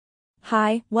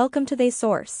Hi, welcome to The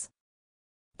Source.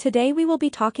 Today we will be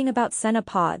talking about Senna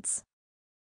pods.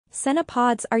 Senna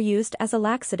pods are used as a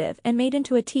laxative and made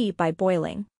into a tea by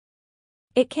boiling.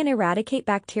 It can eradicate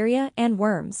bacteria and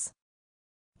worms.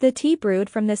 The tea brewed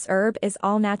from this herb is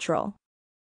all natural.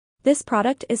 This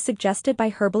product is suggested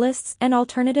by herbalists and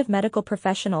alternative medical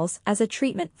professionals as a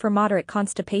treatment for moderate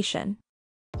constipation.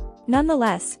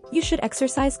 Nonetheless, you should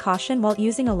exercise caution while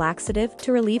using a laxative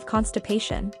to relieve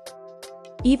constipation.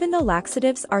 Even though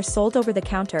laxatives are sold over the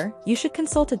counter, you should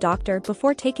consult a doctor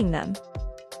before taking them.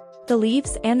 The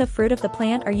leaves and the fruit of the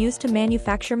plant are used to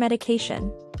manufacture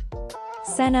medication.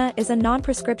 Senna is a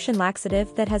non-prescription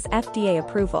laxative that has FDA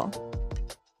approval.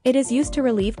 It is used to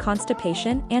relieve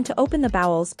constipation and to open the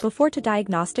bowels before to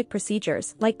diagnostic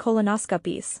procedures like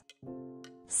colonoscopies.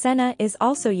 Senna is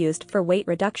also used for weight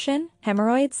reduction,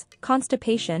 hemorrhoids,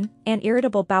 constipation, and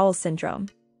irritable bowel syndrome.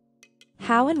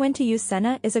 How and when to use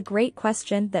Senna is a great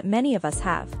question that many of us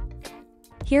have.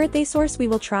 Here at The Source we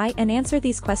will try and answer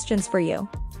these questions for you.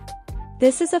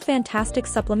 This is a fantastic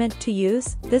supplement to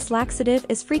use. This laxative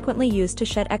is frequently used to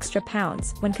shed extra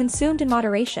pounds. When consumed in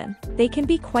moderation, they can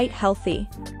be quite healthy.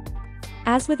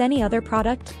 As with any other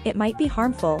product, it might be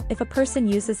harmful if a person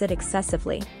uses it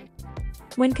excessively.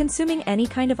 When consuming any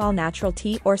kind of all-natural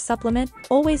tea or supplement,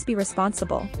 always be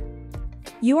responsible.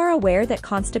 You are aware that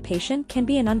constipation can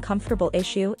be an uncomfortable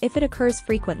issue if it occurs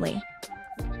frequently.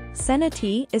 Senna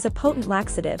tea is a potent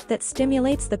laxative that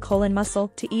stimulates the colon muscle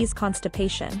to ease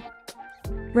constipation.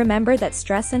 Remember that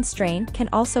stress and strain can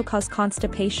also cause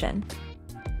constipation.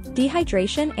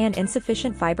 Dehydration and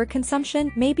insufficient fiber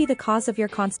consumption may be the cause of your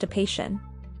constipation.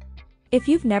 If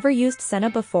you've never used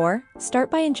Senna before, start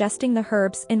by ingesting the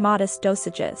herbs in modest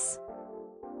dosages.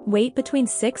 Wait between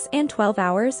 6 and 12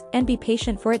 hours and be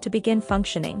patient for it to begin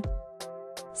functioning.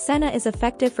 Senna is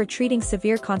effective for treating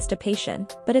severe constipation,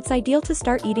 but it's ideal to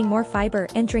start eating more fiber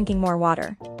and drinking more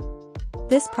water.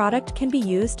 This product can be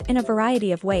used in a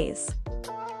variety of ways.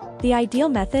 The ideal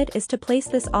method is to place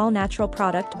this all-natural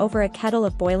product over a kettle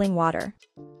of boiling water.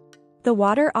 The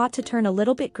water ought to turn a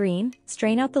little bit green,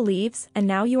 strain out the leaves, and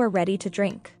now you are ready to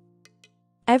drink.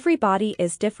 Every body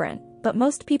is different, but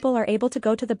most people are able to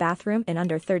go to the bathroom in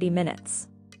under 30 minutes.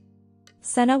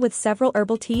 Senna with several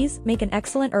herbal teas make an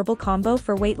excellent herbal combo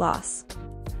for weight loss.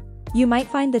 You might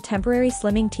find the temporary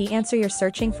slimming tea answer you're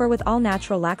searching for with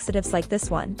all-natural laxatives like this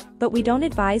one, but we don't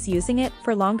advise using it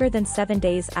for longer than 7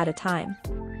 days at a time.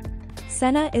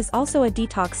 Senna is also a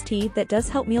detox tea that does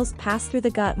help meals pass through the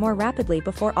gut more rapidly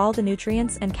before all the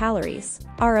nutrients and calories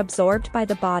are absorbed by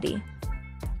the body.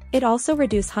 It also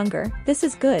reduces hunger. This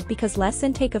is good because less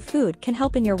intake of food can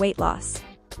help in your weight loss.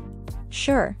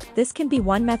 Sure, this can be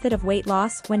one method of weight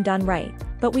loss when done right,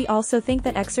 but we also think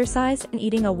that exercise and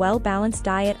eating a well-balanced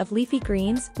diet of leafy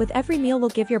greens with every meal will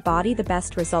give your body the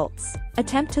best results.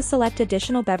 Attempt to select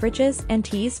additional beverages and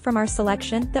teas from our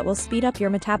selection that will speed up your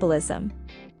metabolism.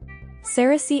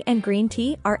 Cerasee and green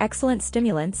tea are excellent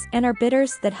stimulants and are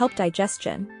bitters that help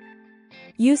digestion.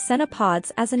 Use Senna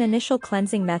pods as an initial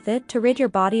cleansing method to rid your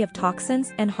body of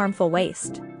toxins and harmful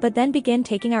waste, but then begin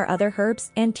taking our other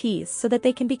herbs and teas so that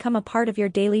they can become a part of your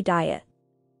daily diet.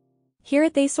 Here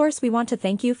at The Source we want to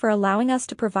thank you for allowing us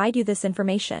to provide you this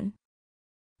information.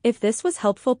 If this was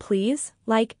helpful, please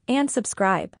like and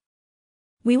subscribe.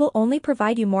 We will only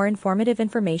provide you more informative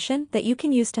information that you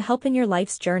can use to help in your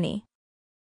life's journey.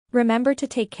 Remember to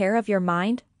take care of your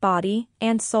mind, body,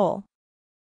 and soul.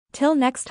 Till next time.